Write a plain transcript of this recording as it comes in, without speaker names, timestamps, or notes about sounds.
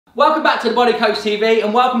Welcome back to the Body Coach TV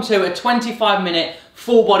and welcome to a 25-minute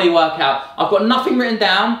full body workout. I've got nothing written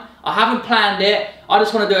down, I haven't planned it, I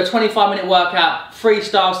just want to do a 25-minute workout,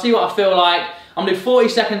 freestyle, see what I feel like. I'm going to do 40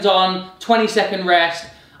 seconds on, 20-second rest.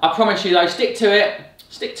 I promise you though, stick to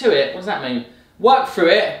it, what does that mean? Work through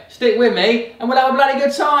it, stick with me, and we'll have a bloody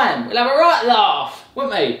good time. We'll have a right laugh,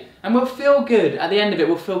 won't we? And we'll feel good, at the end of it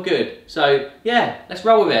we'll feel good. So yeah, let's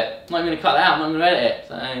roll with it. I'm not even going to cut that out, I'm not going to edit it,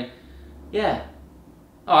 so yeah.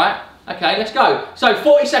 Alright, okay, let's go. So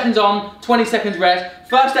 40 seconds on, 20 seconds rest.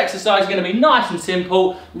 First exercise is going to be nice and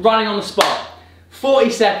simple, running on the spot.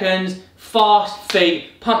 40 seconds, fast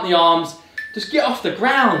feet, pump the arms. Just get off the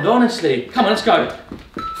ground, honestly. Come on, let's go.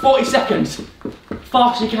 40 seconds,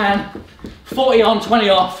 fast as you can. 40 on, 20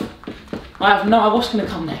 off. I have no idea what's going to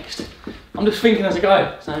come next. I'm just thinking as I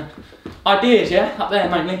go. So, ideas, yeah? Up there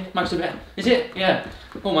mainly, most of it. Is it? Yeah,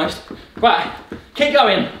 almost. Right, keep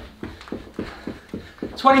going.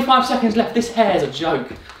 25 seconds left, this hair's a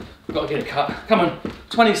joke. I've got to get it cut. Come on,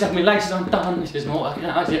 20 seconds, my laces aren't done. This is not working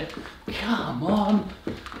out, is it? Come on.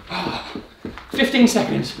 15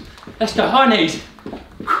 seconds. Let's go, high knees.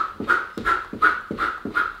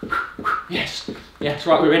 Yes, yes,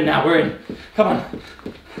 right, we're in now, we're in. Come on.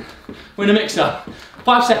 We're in a mixer.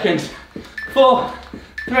 5 seconds. 4,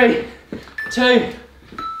 3, 2,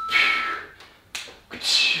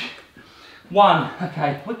 1.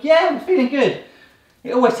 Okay, well, yeah, we're feeling good.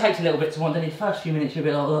 It always takes a little bit to want, doesn't it? The first few minutes you're a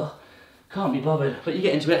bit like, oh, can't be bothered, but you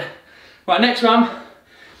get into it. Right, next one,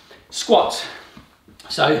 squats.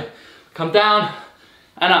 So, come down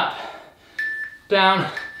and up,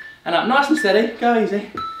 down and up. Nice and steady, go easy,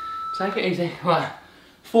 take it easy. Right,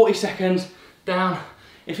 40 seconds, down.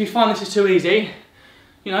 If you find this is too easy,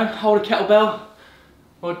 you know, hold a kettlebell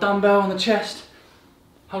or a dumbbell on the chest,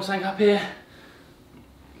 hold something up here.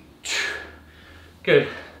 Good.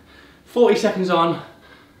 40 seconds on.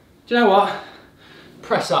 Do you know what?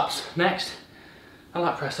 Press ups next. I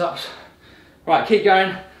like press ups. Right, keep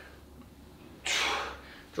going.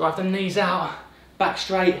 Drive the knees out, back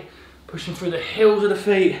straight, pushing through the heels of the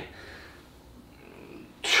feet.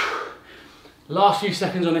 Last few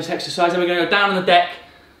seconds on this exercise, then we're going to go down on the deck.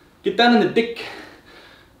 Get down in the dick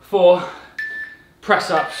for press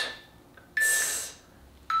ups.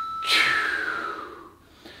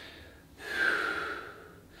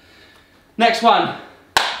 Next one,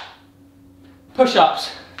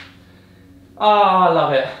 push-ups. Oh, I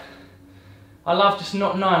love it. I love just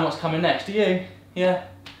not knowing what's coming next. Do you? Yeah?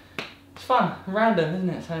 It's fun, random, isn't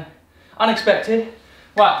it? So, unexpected.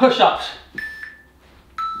 Right, push-ups.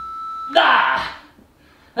 Ah!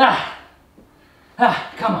 Ah!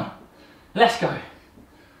 Ah! Come on. Let's go.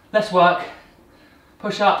 Let's work.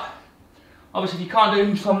 Push up. Obviously, if you can't do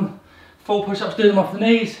them from full push-ups, do them off the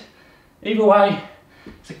knees. Either way,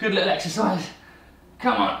 it's a good little exercise.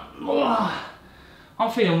 Come on. Oh, I'm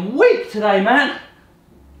feeling weak today, man.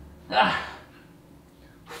 Ah.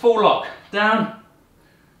 Full lock. Down.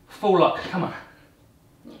 Full lock. Come on.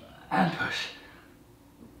 And push.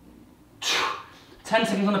 10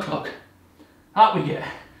 seconds on the clock. Up we get.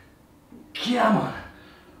 Come on.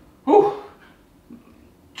 Whew.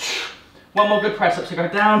 One more good press up. So go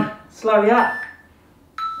down. Slowly up.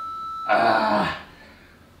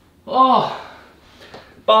 Oh.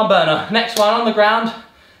 Barn burner. Next one on the ground,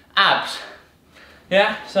 abs.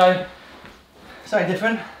 Yeah, so something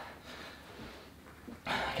different.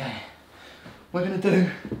 Okay, we're gonna do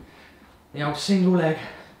the old single leg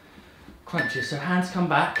crunches. So hands come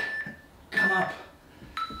back, come up,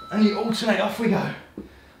 and you alternate, off we go.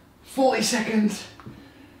 40 seconds.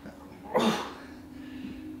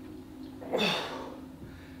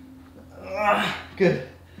 Good.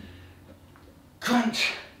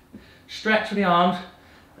 Crunch, stretch with the arms.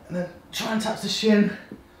 And then try and touch the shin.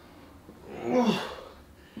 Come on.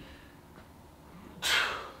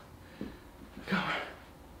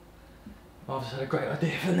 I've just had a great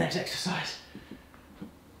idea for the next exercise.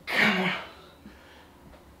 Come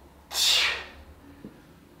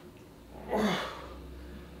on.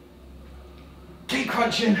 Keep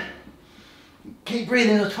crunching. Keep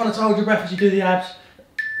breathing. I'm trying to hold your breath as you do the abs.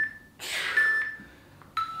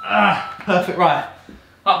 Perfect, right.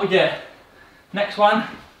 Up we get. Next one.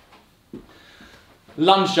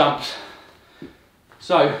 Lunge jumps.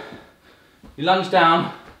 So you lunge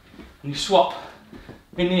down and you swap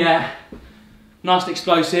in the air. Nice and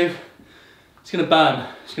explosive. It's gonna burn.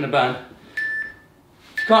 It's gonna burn.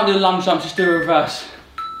 If you can't do the lunge jumps, just do a reverse.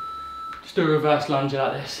 Just do a reverse lunge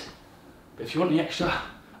like this. But if you want the extra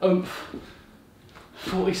oomph,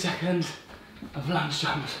 40 seconds of lunge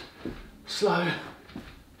jumps. Slow,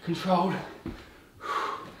 controlled.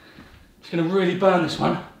 It's gonna really burn this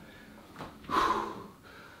one.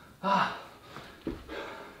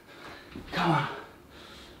 Come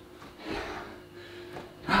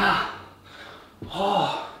on.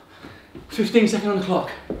 Oh, 15 seconds on the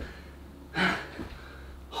clock.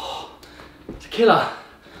 Oh, it's a killer.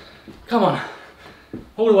 Come on,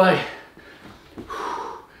 all the way.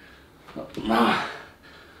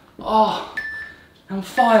 Oh, I'm on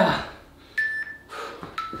fire.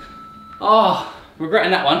 Oh,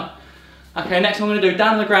 regretting that one. Okay, next one I'm going to do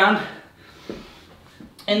down on the ground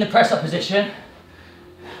in the press up position.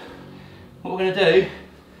 What we're going to do,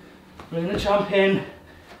 we're going to jump in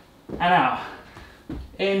and out,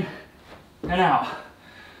 in and out.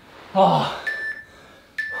 Oh.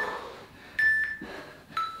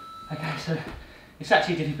 Okay, so it's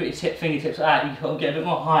actually if you put your fingertips out, you've got to get a bit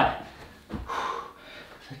more height.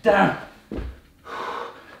 So down.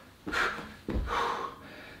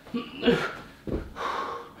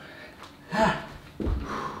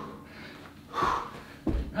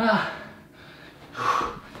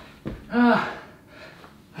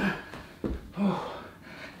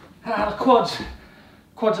 The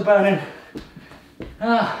quads are burning.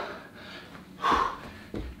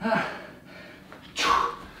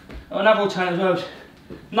 Another alternate as well,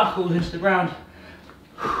 knuckles into the ground.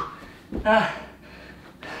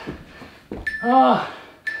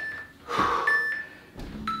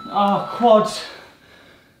 Quads.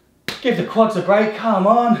 Give the quads a break, come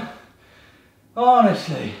on.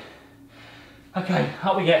 Honestly. Okay,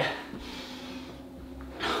 up we get.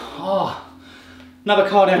 Another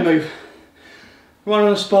cardio move. Run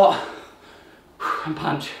on the spot and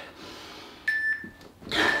punch.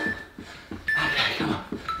 Okay, come on.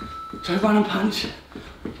 So run and punch.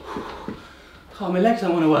 Oh, my legs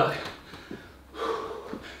don't want to work.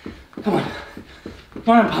 Come on.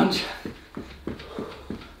 Run and punch.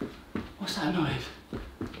 What's that noise?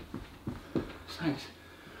 Thanks.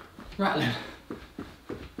 Rattling.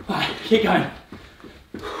 Right, keep going.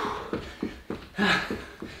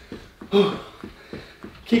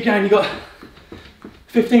 Keep going, you've got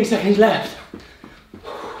 15 seconds left.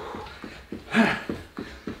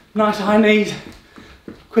 Nice high knees,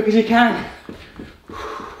 quick as you can.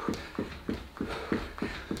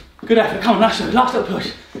 Good effort, come on, last little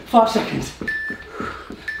push. 5 seconds.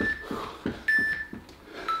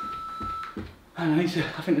 And I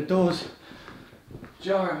think the door's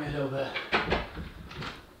jarring me a little bit.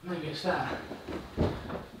 Maybe it's that.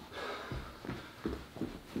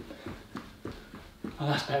 Oh,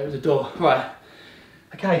 that's better with the door. Right.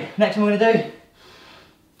 Okay, next one we're going to do,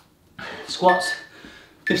 squats.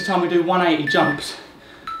 This time we do 180 jumps.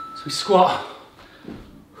 So we squat,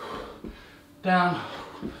 down,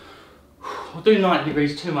 we'll do 90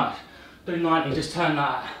 degrees, too much. Do 90, just turn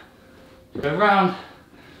that. Go round,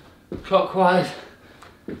 clockwise,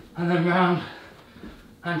 and then round,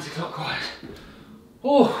 anti-clockwise.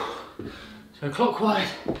 Oh, so clockwise,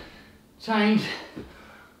 change.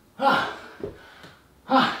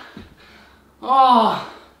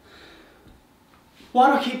 Why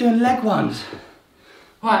do I keep doing leg ones?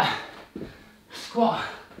 Right, squat,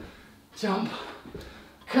 jump,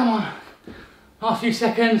 come on. A few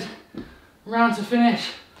seconds, round to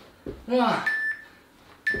finish. Oh,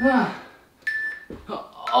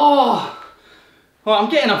 well, I'm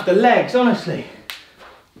getting off the legs, honestly.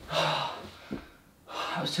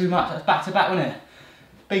 That was too much, that was back to back, wasn't it?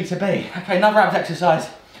 B to B. Okay, another abs exercise.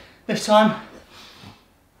 This time,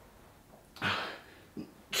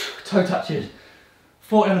 toe touches,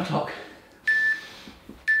 40 on the clock.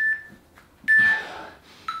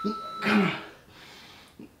 Come on.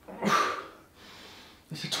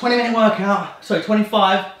 It's a 20-minute workout, sorry,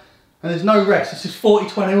 25, and there's no rest. It's just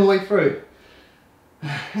 40-20 all the way through.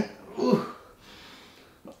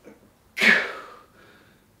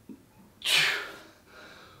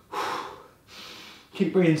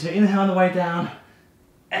 Keep breathing, so inhale on the way down,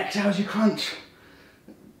 exhale as you crunch.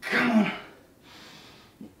 Come on.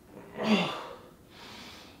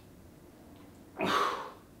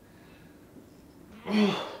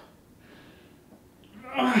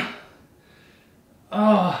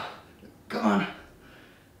 Oh, come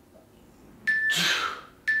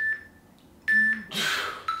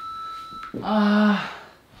on.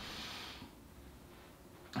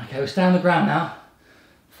 Okay, we'll stay on the ground now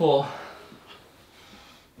for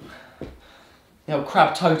the old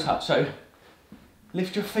crab toe touch. So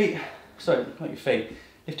lift your feet, sorry, not your feet,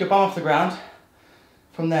 lift your bum off the ground.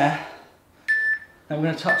 From there, then we're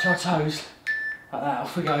going to touch our toes like that.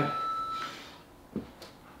 Off we go.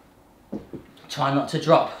 Try not to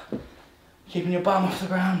drop. Keeping your bum off the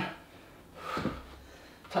ground.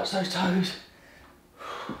 Touch those toes.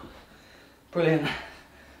 Brilliant.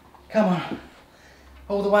 Come on.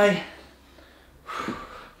 All the way.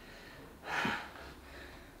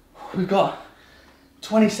 We've got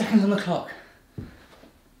 20 seconds on the clock.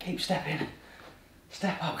 Keep stepping.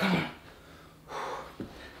 Step up, come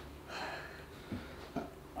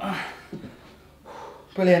on.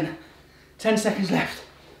 Brilliant. 10 seconds left.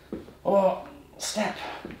 Or step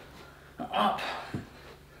up.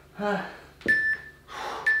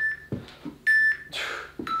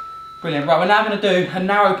 Brilliant. Right, we're now going to do a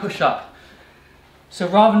narrow push-up. So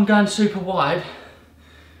rather than going super wide,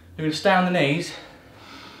 you're going to stay on the knees,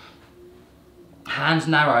 hands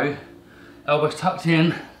narrow, elbows tucked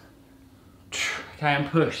in, okay, and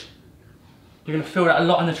push. You're going to feel that a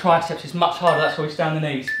lot in the triceps. It's much harder, that's why we stay on the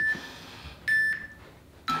knees.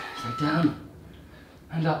 So down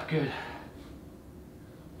and up, good.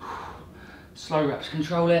 Slow reps,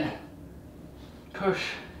 control it. Push.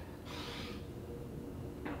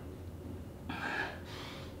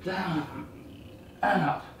 Down and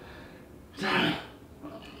up. Down.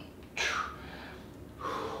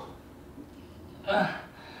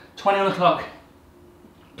 20 on the clock.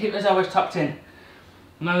 Keep those elbows tucked in.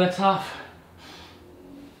 I know they're tough.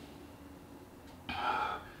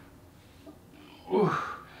 Ooh.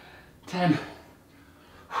 10.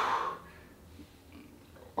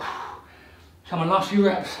 Come on, last few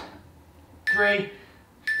reps. 3,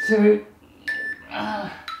 2.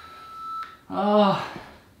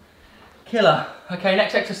 Killer. Okay,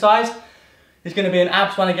 next exercise is going to be an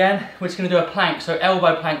abs one again. We're just going to do a plank, so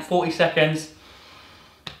elbow plank, 40 seconds.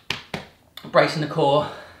 Bracing the core.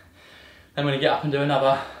 Then we're going to get up and do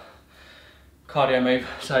another cardio move.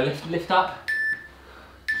 So lift up.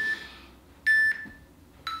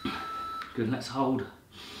 Good, let's hold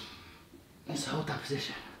that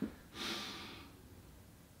position.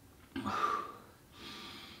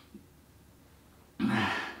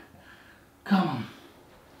 Come on.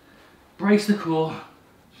 Brace the core.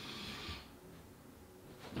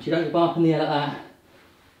 So you don't get bar up in the air like that.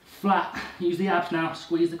 Flat. Use the abs now.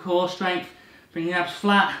 Squeeze the core, strength. Bring the abs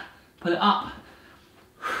flat. Pull it up.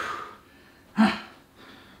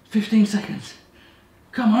 15 seconds.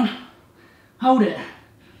 Come on. Hold it.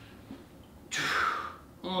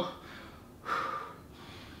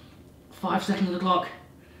 5 seconds on the clock.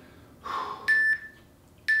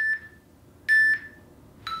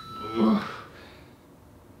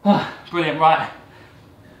 Brilliant, right.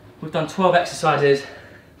 We've done 12 exercises.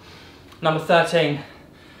 Number 13.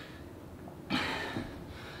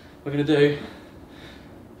 We're going to do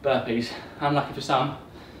burpees. Unlucky for some.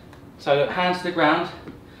 So look, hands to the ground.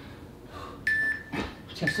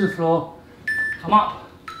 Chest to the floor. Come up.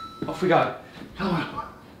 Off we go. Come on.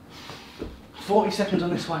 40 seconds on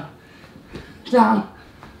this one. Down.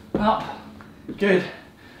 Up. Good.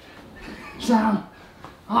 Down.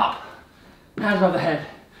 Up. Hands above the head.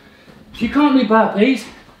 If you can't do burpees,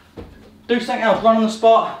 do something else. Run on the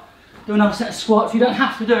spot. Do another set of squats. You don't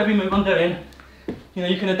have to do every move I'm doing. You know,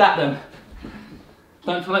 you can adapt them.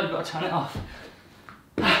 Don't feel like you've got to turn it off.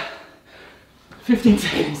 15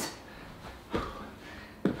 seconds.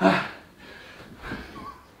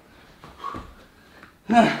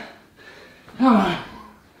 Come on.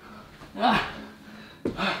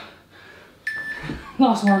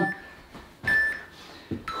 Last one.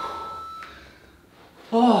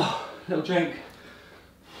 Oh, little drink.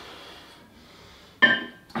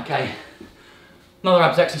 Okay, another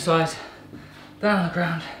abs exercise. Down on the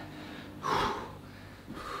ground.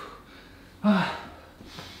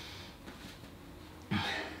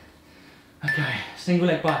 Okay, single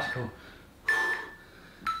leg bicycle.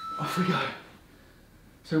 Off we go.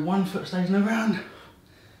 So one foot stays in the ground.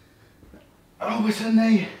 Over to the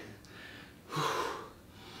knee.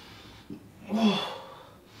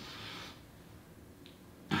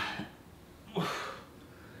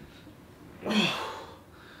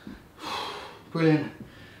 Brilliant.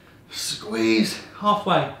 Squeeze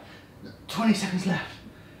halfway. 20 seconds left.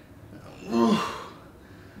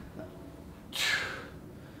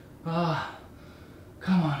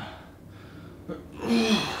 Come on.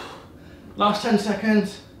 Last 10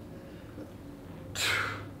 seconds.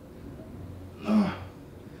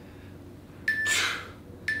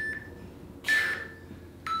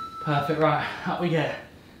 Perfect, right, up we get.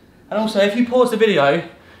 And also, if you pause the video,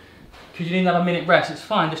 because you need another minute rest, it's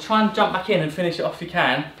fine. Just try and jump back in and finish it off if you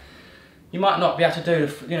can. You might not be able to do,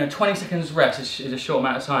 20 seconds rest is a short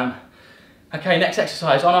amount of time. Okay, next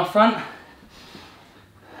exercise, on our front,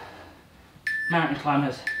 mountain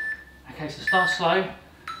climbers. Okay, so start slow,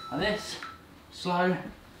 like this, slow, and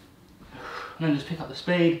then just pick up the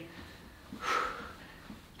speed.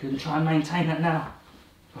 Good, and try and maintain that now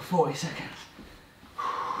for 40 seconds.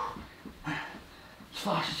 As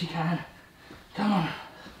fast as you can. Come on.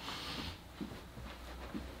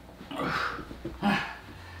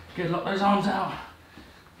 Good, lock those arms out.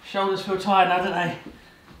 Shoulders feel tired now, don't they?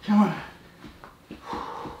 Come on.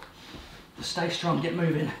 Just stay strong, get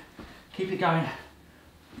moving. Keep it going.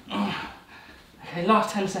 Okay,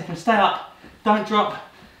 last 10 seconds. Stay up, don't drop.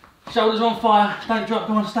 Shoulders are on fire, don't drop,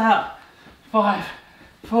 come on, stay up. 5,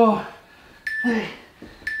 4, 3,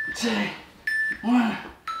 2, 1.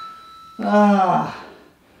 Ah,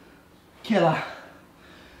 killer.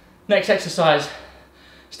 Next exercise,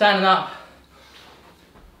 standing up.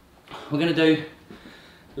 We're gonna do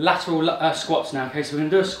lateral squats now, okay? So we're gonna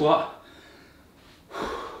do a squat.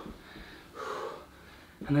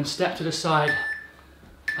 And then step to the side,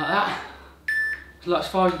 like that. Like as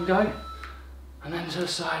far as you can go. And then to the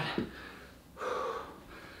side.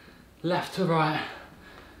 Left to right.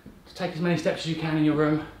 Just take as many steps as you can in your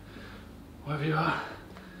room, wherever you are.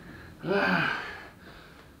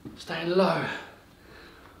 Staying low.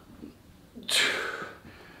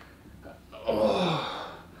 Oh.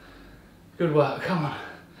 Good work, come on.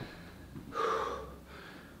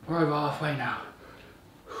 We're over halfway now.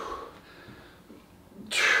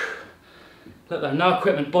 Look though, no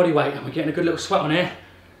equipment, body weight, and we're getting a good little sweat on here.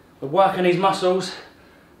 We're working these muscles.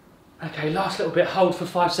 Okay, last little bit, hold for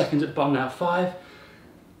 5 seconds at the bottom now. 5,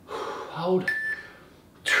 hold.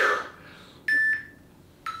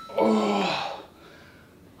 Oh.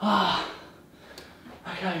 Ah.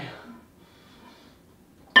 Okay.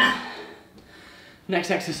 Next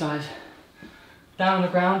exercise. Down on the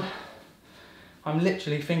ground. I'm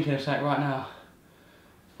literally thinking of something right now.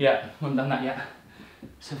 Yeah, I haven't done that yet.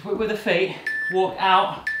 So with the feet, walk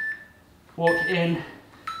out, walk in,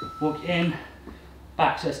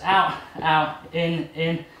 back. So it's out, out,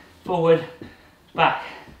 in, forward, back.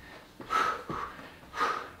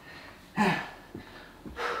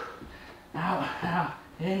 Out,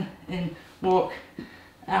 in, walk,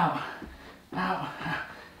 out,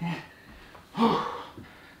 in.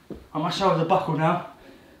 Oh, my shoulders are buckled now.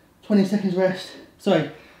 20 seconds rest. Sorry,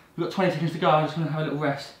 we've got 20 seconds to go. I just want to have a little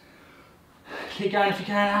rest. Keep going if you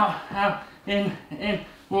can. Out, in,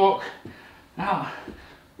 walk, out.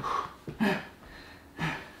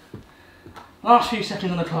 Last few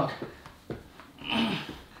seconds on the clock.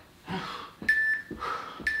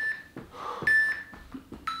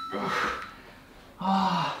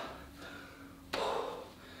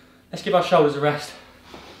 Let's give our shoulders a rest.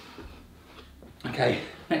 Okay,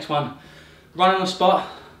 next one. Run on the spot,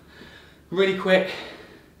 really quick.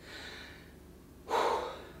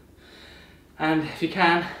 And if you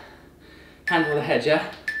can, hands above the head,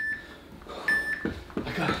 yeah?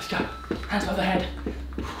 Okay, let's go. Hands above the head.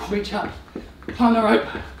 Reach up, climb the rope.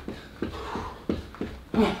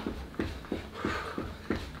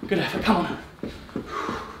 Good effort, come on.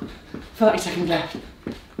 30 seconds left.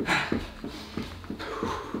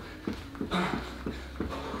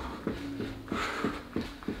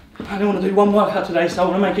 I only want to do one workout today, so I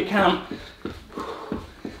want to make it count.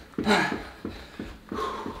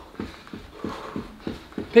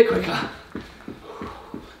 Bit quicker.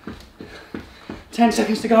 10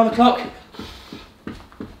 seconds to go on the clock.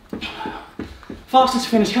 Fastest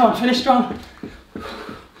to finish, come on, finish strong.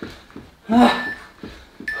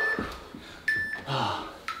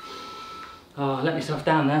 Oh, let myself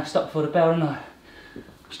down there, stop before the bell, didn't I?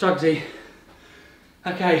 Strugsy.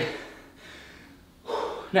 Okay.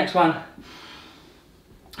 Next one.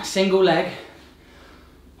 Single leg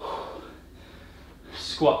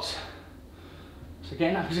squats. So get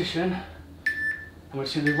in that position, and we're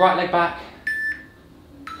just going to do right leg back.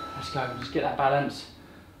 Let's go, just get that balance.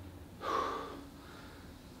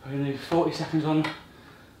 We're going to do 40 seconds on the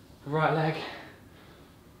right leg,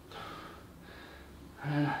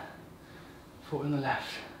 and then 40 on the left.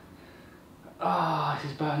 Ah,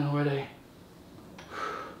 this is burning already.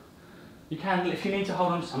 You can, if you need to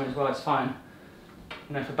hold on to something as well, it's fine.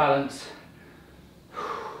 You know, for balance.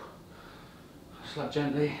 Just like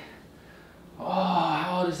gently. Oh, how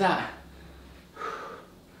hard is that?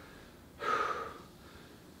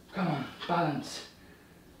 Come on, balance.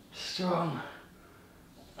 Strong.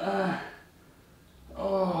 Oh.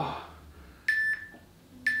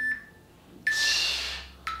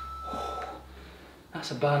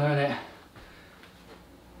 That's a burner, isn't it?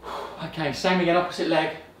 Okay, same again, opposite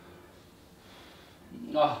leg.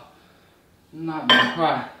 Oh, no,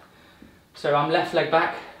 right. So I'm left leg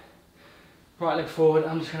back, right leg forward.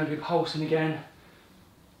 I'm just going to do pulsing again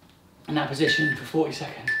in that position for 40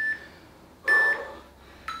 seconds.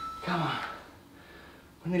 Come on.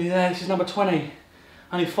 We're nearly there. This is number 20.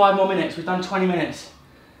 Only 5 more minutes. We've done 20 minutes.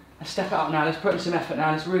 Let's step it up now. Let's put in some effort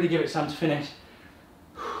now. Let's really give it some to finish.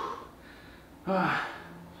 Ow.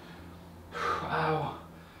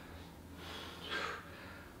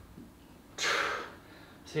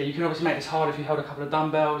 So you can obviously make this hard if you hold a couple of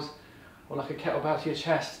dumbbells or like a kettlebell to your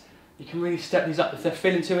chest. You can really step these up. If they're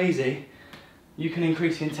feeling too easy, you can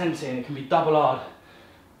increase the intensity and it can be double hard.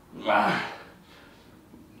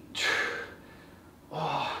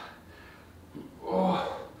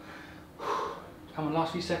 Come on,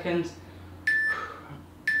 last few seconds.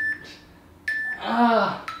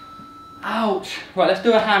 Ouch. Right, let's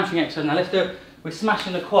do a hamstring exercise now. Let's do it. We're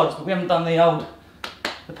smashing the quads, but we haven't done the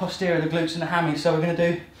posterior, the glutes and the hammies. So we're going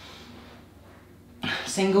to do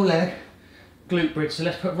single leg glute bridge. So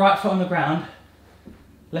let's put right foot on the ground,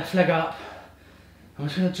 left leg up. I'm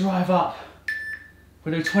just going to drive up.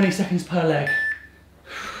 We'll do 20 seconds per leg.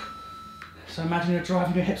 So imagine you're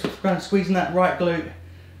driving your hips off the ground, squeezing that right glute.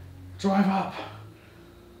 Drive up.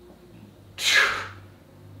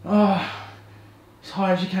 Oh, as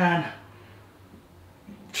high as you can.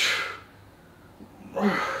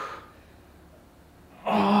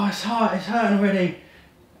 Oh, it's hard, it's hurting already.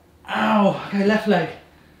 Ow, okay, left leg.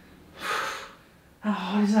 How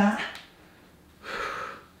hard is that?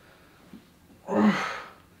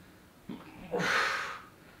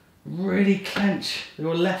 Really clench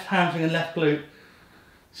your left hamstring and left glute.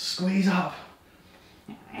 Squeeze up.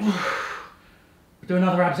 We'll do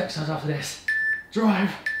another abs exercise after this.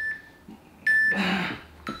 Drive.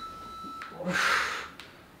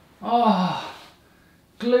 Oh,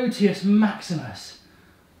 gluteus maximus.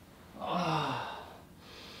 Oh.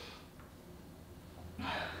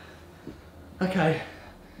 Okay,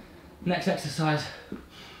 next exercise.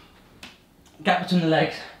 Gap between the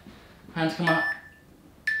legs, hands come up.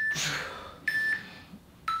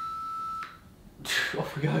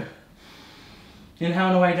 Off we go. Inhale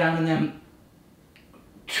on the way down and then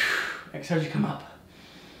exhale as you come up.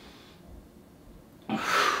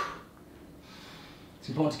 It's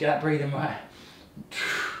important to get that breathing right.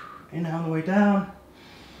 Inhale on the way down.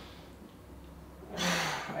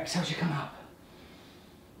 Exhale as you come up.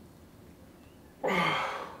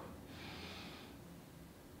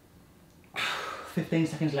 15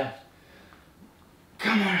 seconds left.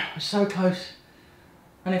 Come on, we're so close.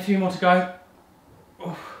 And a few more to go.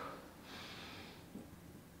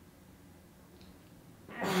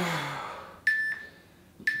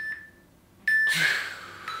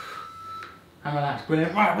 And relax,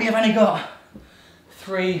 brilliant. Right, we have only got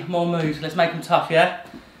 3 more moves. Let's make them tough, yeah?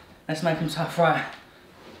 Let's make them tough, right.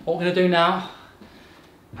 What we're gonna do now,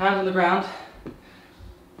 hands on the ground,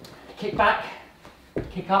 kick back,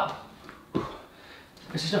 kick up.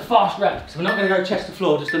 This is a fast rep, so we're not gonna go chest to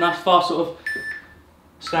floor, just a nice fast sort of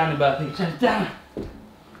standing burpee. So down,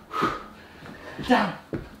 down,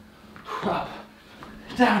 up,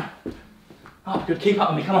 down, up. Good, keep up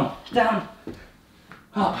with me, come on. Down,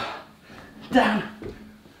 up, down,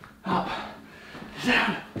 up,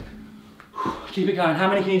 down. Keep it going. How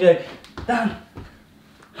many can you do? Down,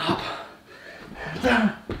 up,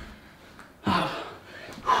 down, up.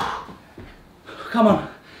 Come on,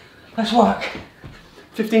 let's work.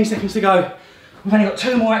 15 seconds to go. We've only got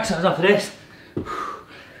 2 more exercises after this.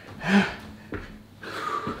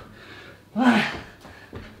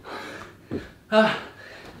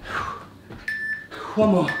 One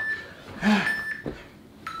more.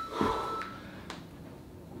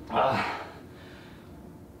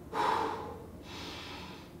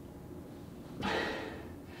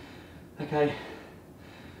 Okay,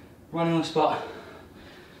 running on the spot.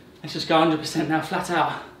 Let's just go 100% now, flat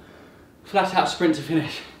out. Flat out sprint to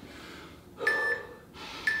finish.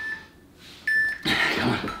 Come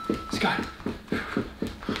on, let's go.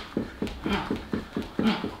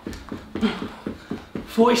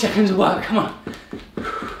 40 seconds of work, come on.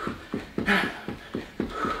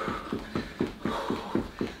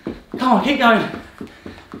 Come on, keep going.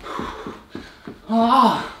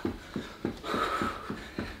 Oh.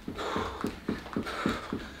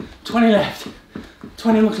 20 left.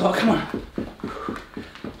 20 on the clock, come on.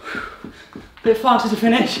 A bit faster to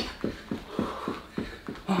finish.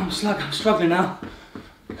 Oh, I'm struggling now.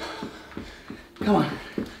 Come on.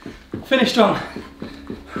 Finish strong.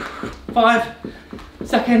 5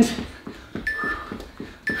 seconds.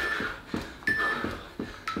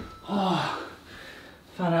 Oh,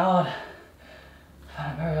 found it hard.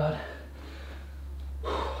 Found it very hard.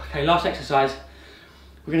 Okay, last exercise.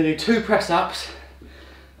 We're going to do 2 press ups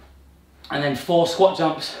and then 4 squat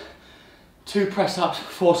jumps. 2 press ups,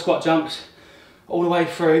 4 squat jumps, all the way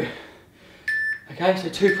through. Okay, so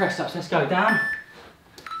 2 press ups. Let's go down.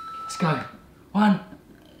 Let's go. 1,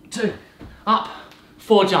 2, up.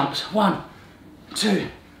 4 jumps. 1, 2,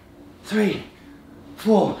 3,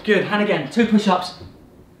 4. Good. And again, 2 push ups.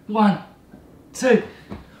 1, 2,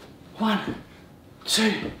 1,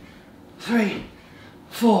 2, 3,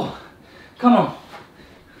 4. Come on.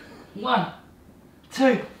 1,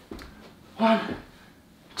 2, 1,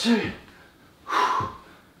 2.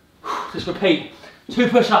 Just repeat. 2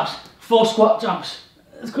 push-ups, 4 squat jumps,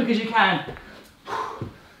 as quick as you can.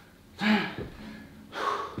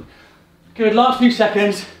 Good, last few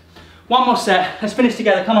seconds. 1 more set, let's finish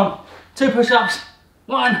together, come on. 2 push-ups,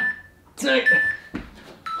 1, 2,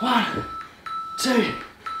 1, 2,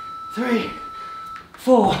 3,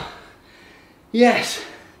 4. Yes.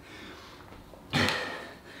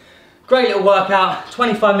 Great little workout,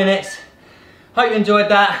 25 minutes. Hope you enjoyed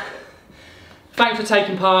that. Thanks for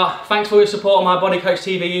taking part. Thanks for your support on my Body Coach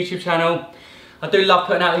TV YouTube channel. I do love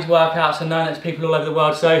putting out these workouts and knowing there's people all over the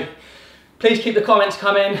world. So please keep the comments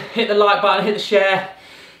coming, hit the like button, hit the share.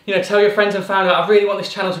 You know, tell your friends and family. I really want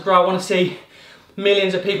this channel to grow. I want to see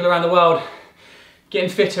millions of people around the world getting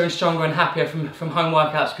fitter and stronger and happier from home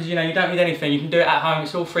workouts, because you know, you don't need anything. You can do it at home.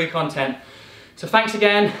 It's all free content. So thanks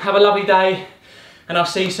again. Have a lovely day, and I'll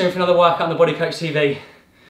see you soon for another workout on the Body Coach TV.